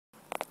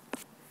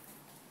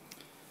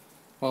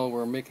Well,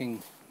 we're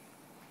making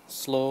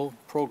slow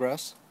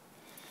progress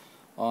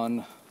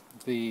on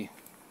the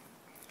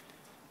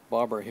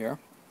bobber here.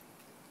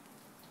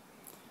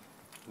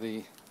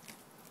 The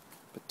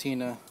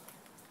patina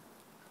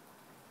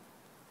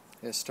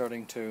is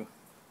starting to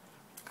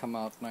come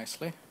out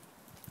nicely,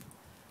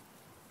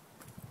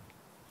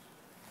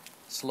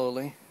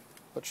 slowly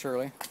but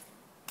surely,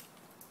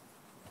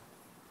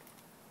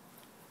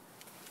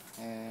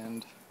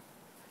 and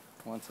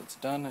once it's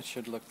done it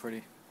should look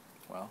pretty,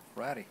 well,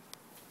 ratty.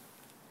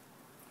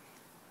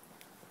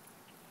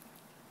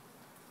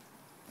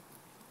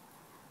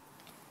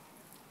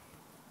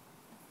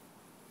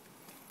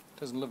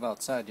 It doesn't live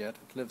outside yet,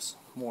 it lives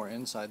more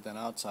inside than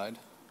outside,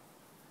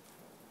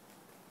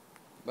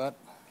 but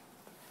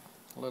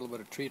a little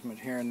bit of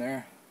treatment here and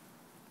there,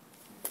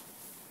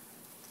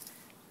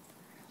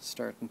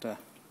 starting to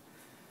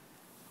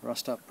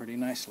rust up pretty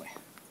nicely.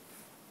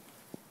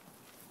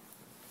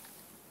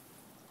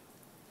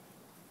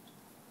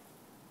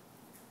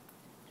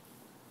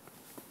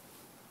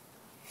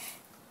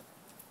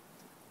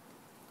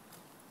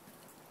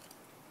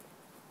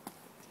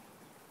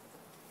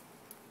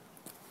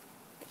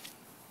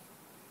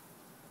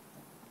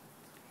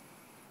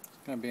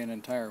 It's going to be an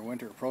entire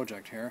winter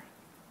project here.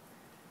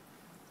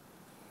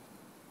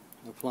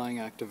 Applying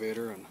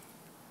activator and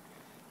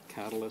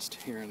catalyst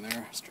here and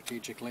there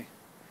strategically,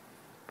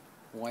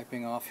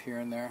 wiping off here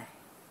and there.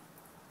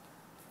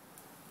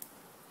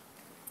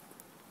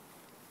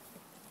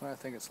 But I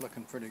think it's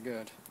looking pretty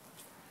good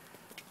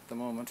at the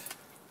moment.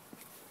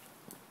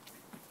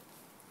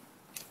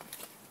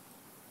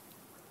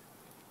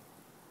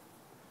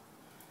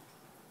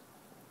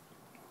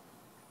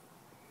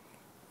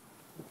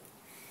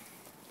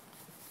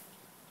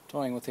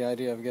 Toying with the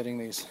idea of getting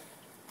these,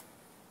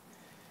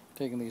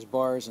 taking these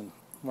bars and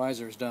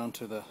risers down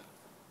to the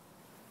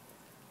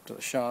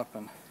shop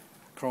and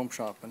chrome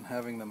shop and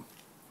having them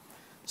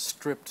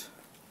stripped,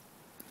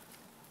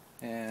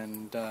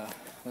 and that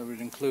would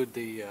include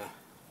the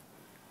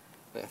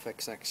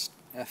FXR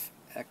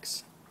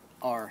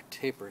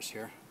tapers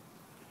here,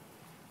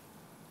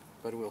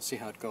 but we'll see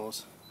how it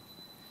goes.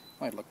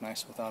 Might look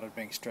nice without it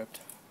being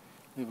stripped.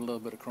 Leave a little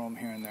bit of chrome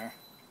here and there.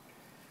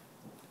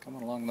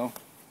 Coming along though.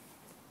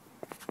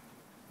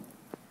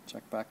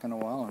 Check back in a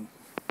while and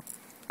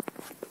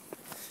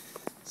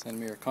send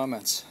me your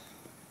comments.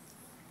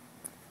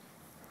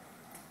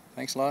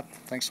 Thanks a lot.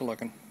 Thanks for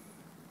looking.